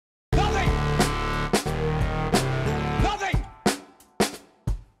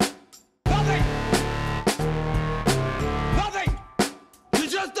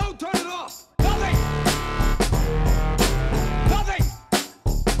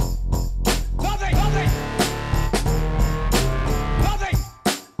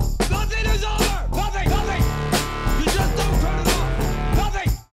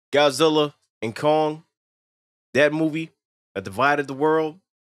Godzilla and Kong, that movie that divided the world,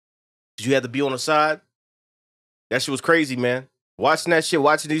 you had to be on the side. That shit was crazy, man. Watching that shit,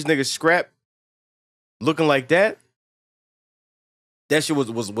 watching these niggas scrap, looking like that. That shit was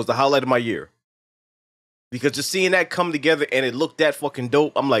the highlight of my year. Because just seeing that come together and it looked that fucking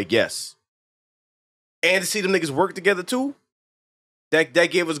dope, I'm like, yes. And to see them niggas work together too, that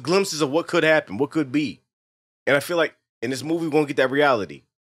gave us glimpses of what could happen, what could be. And I feel like in this movie, we're gonna get that reality.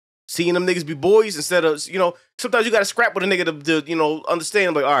 Seeing them niggas be boys instead of, sometimes you gotta scrap with a nigga to understand.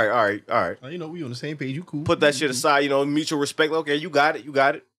 I'm like, all right. We on the same page, you cool. Put that shit aside, mutual respect. Okay, you got it. You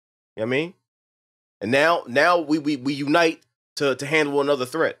know what I mean? And now we unite to handle another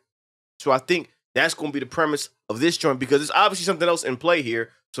threat. So I think that's gonna be the premise of this joint because there's obviously something else in play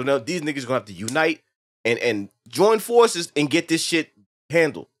here. So now these niggas gonna have to unite and join forces and get this shit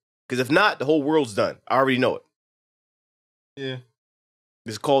handled. Because if not, the whole world's done. I already know it. Yeah.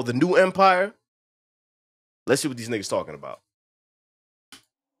 It's called The New Empire. Let's see what these niggas talking about.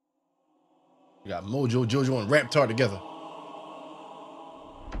 You got Mojo, Jojo, and Raptar together.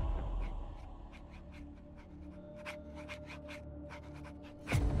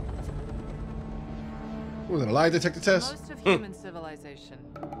 What was it, a lie detector test? Most of human civilization,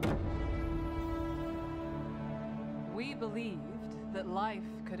 we believed that life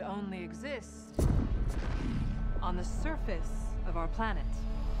could only exist on the surface of our planet.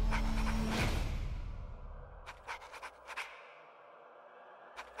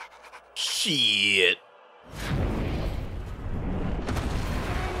 Shit.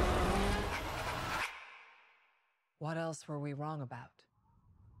 What else were we wrong about?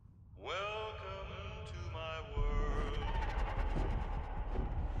 Welcome to my world.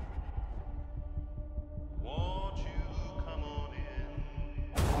 Won't you come on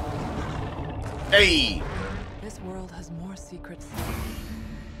in? Hey. This world has more secrets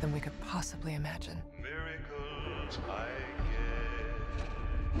than we could possibly imagine. Miracles I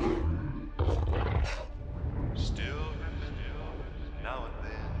get. Still happen now and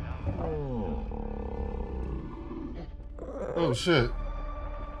then. Oh shit.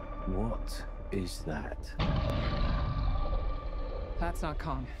 What is that? That's not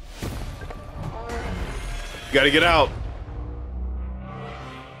Kong. Gotta get out.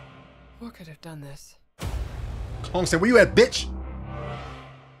 What could have done this? Kong said, where you at, bitch?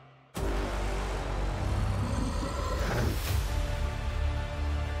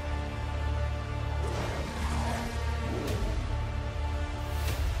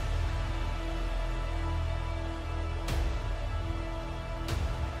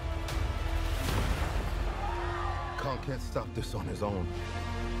 Kong can't stop this on his own.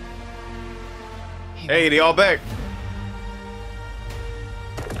 Hey, they all back.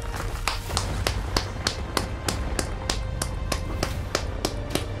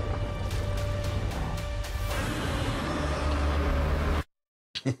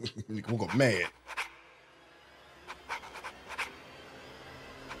 We'll go mad.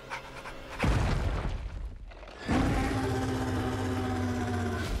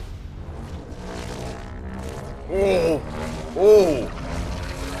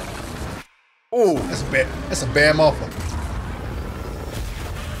 Oh, that's bad. That's a bad motherfucker.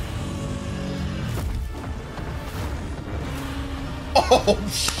 Oh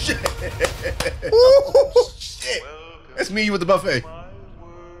shit! Oh shit! That's me with the buffet.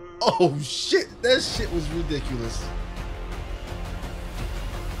 Oh shit! That shit was ridiculous.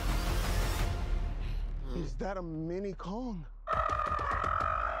 Is that a mini Kong?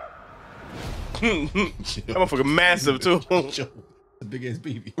 That motherfucker massive too. The big ass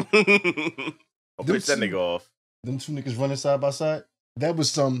baby. I'll pitch that nigga off. Them two niggas running side by side. That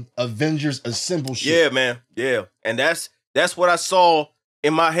was some Avengers Assemble shit. Yeah, man. Yeah. And that's what I saw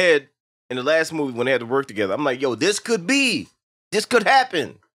in my head in the last movie when they had to work together. I'm like, yo, this could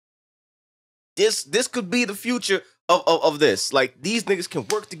happen. This could be the future of this. Like, these niggas can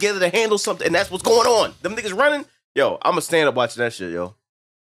work together to handle something, and that's what's going on. Them niggas running. Yo, I'm gonna stand up watching that shit, yo.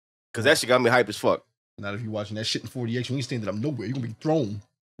 Cause that shit got me hype as fuck. Not if you watching that shit in 40X, when you standing up nowhere, you're gonna be thrown.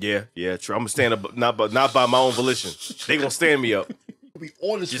 Yeah, true. I'm gonna stand up, not by my own volition. They gonna stand me up. You'll be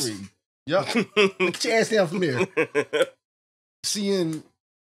on the screen. Yup. Put your ass down from there. Seeing,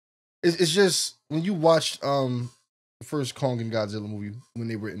 it's just when you watched the first Kong and Godzilla movie when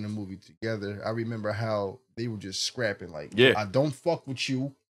they were in the movie together. I remember how they were just scrapping, like, yeah, I don't fuck with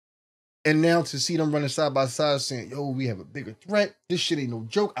you. And now to see them running side by side saying, yo, we have a bigger threat. This shit ain't no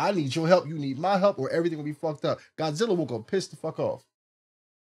joke. I need your help. You need my help or everything will be fucked up. Godzilla woke up pissed the fuck off.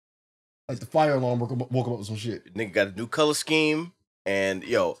 Like the fire alarm woke him up with some shit. Nigga got a new color scheme. And,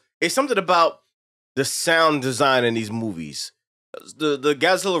 yo, it's something about the sound design in these movies. the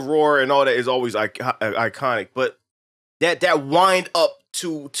Godzilla roar and all that is always iconic, but that wind up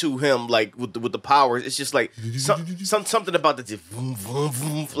to him like with the powers, it's just like something about the vroom, vroom,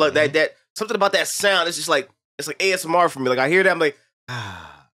 vroom, like that something about that sound. It's just like it's like ASMR for me. Like I hear that, I'm like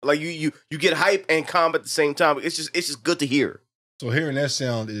like you get hype and calm at the same time. It's just good to hear. So hearing that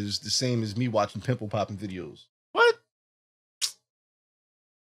sound is the same as me watching pimple popping videos. What?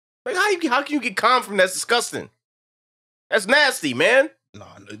 Like how can you get calm from that? That's disgusting. That's nasty, man. No,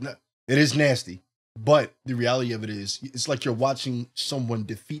 it is nasty. But the reality of it is, it's like you're watching someone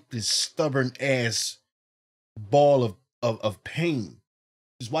defeat this stubborn ass ball of pain.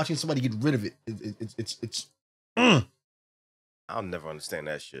 Just watching somebody get rid of it. It's. I'll never understand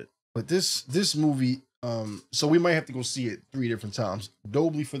that shit. But this movie, so we might have to go see it 3 different times.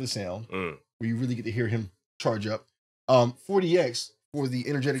 Dolby for the sound, where you really get to hear him charge up. 40X for the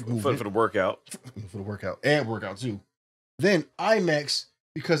energetic movement. For the workout. For the workout. And workout too. Then IMAX,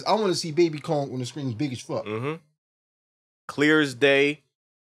 because I want to see Baby Kong on the screen big as fuck. Mm-hmm. Clear as day.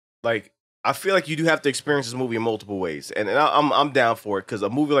 Like, I feel like you do have to experience this movie in multiple ways. And I'm down for it, because a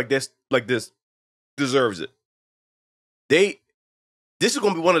movie like this deserves it. This is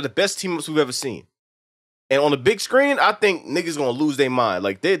going to be one of the best team-ups we've ever seen. And on the big screen, I think niggas going to lose their mind.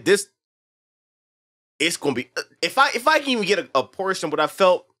 Like, it's going to be... If I can even get a portion of what I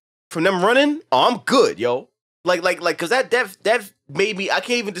felt from them running, I'm good, yo. Like, because that made me... I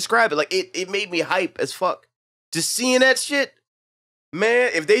can't even describe it. Like, it made me hype as fuck. Just seeing that shit, man,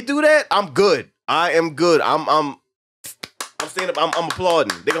 if they do that, I'm good. I am good. I'm standing up. I'm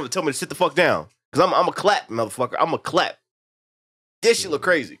applauding. They're going to tell me to sit the fuck down. Because I'm a clap, motherfucker. I'm a clap. This shit look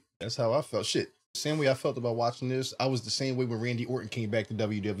crazy. That's how I felt. Shit. Same way I felt about watching this. I was the same way when Randy Orton came back to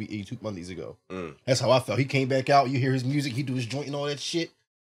WWE 2 Mondays ago. That's how I felt. He came back out. You hear his music. He do his joint and all that shit.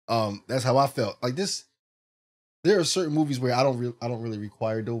 That's how I felt. Like this. There are certain movies where I don't really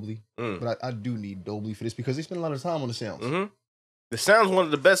require Dolby, but I do need Dolby for this because they spend a lot of time on the sounds. Mm-hmm. The sound's one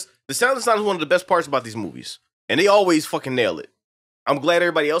of the best. The sound is one of the best parts about these movies, and they always fucking nail it. I'm glad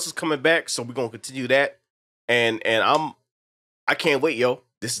everybody else is coming back, so we're gonna continue that. And I can't wait, yo.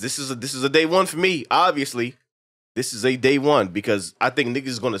 This is a day one for me. Obviously, this is a day one because I think niggas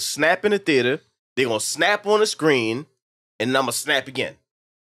is gonna snap in the theater. They're gonna snap on the screen, and then I'm gonna snap again.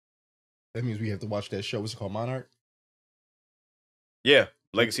 That means we have to watch that show. What's it called, Monarch? Yeah,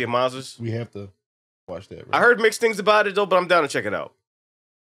 Legacy of Monsters. We have to watch that. Right? I heard mixed things about it though, but I'm down to check it out.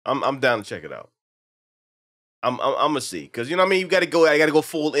 I'm down to check it out. I'm gonna see because you know what I mean. I got to go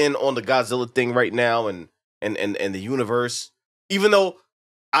full in on the Godzilla thing right now and the universe, even though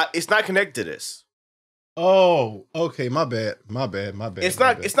it's not connected to this. Oh, okay. My bad. It's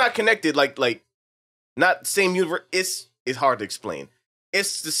not connected. Like not same universe. It's hard to explain.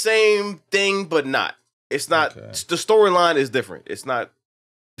 It's the same thing, but not. It's not. Okay. The storyline is different. It's not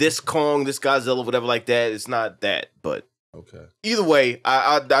this Kong, this Godzilla, whatever like that. It's not that. But okay. Either way,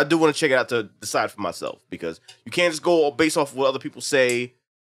 I do want to check it out to decide for myself because you can't just go based off of what other people say.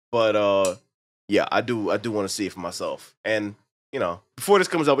 But yeah, I do want to see it for myself. And you know, before this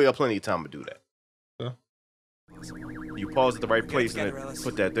comes out, we got plenty of time to do that. Yeah. You pause at the right place and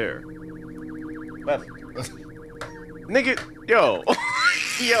put that there. Nigga, yo,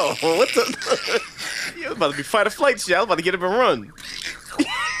 what the? You about to be fight or flight shit. I was about to get up and run.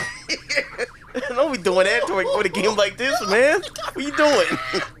 Don't be doing that during a game like this, man. What you doing?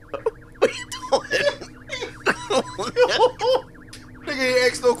 What you doing? Nigga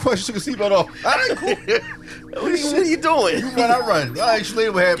ain't ask no questions. Took a seatbelt off. All right, cool. What are you doing? You run, I run. I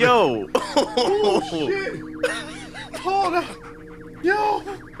explain what happened. Yo. Oh, shit. Hold up. Yo.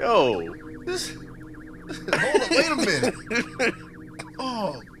 This. Hold up. Wait a minute.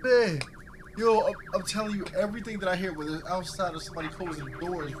 Oh, man. Yo, I'm telling you, everything that I hear, whether it's outside of somebody closing the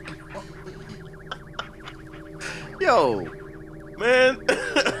doors. Yo, man.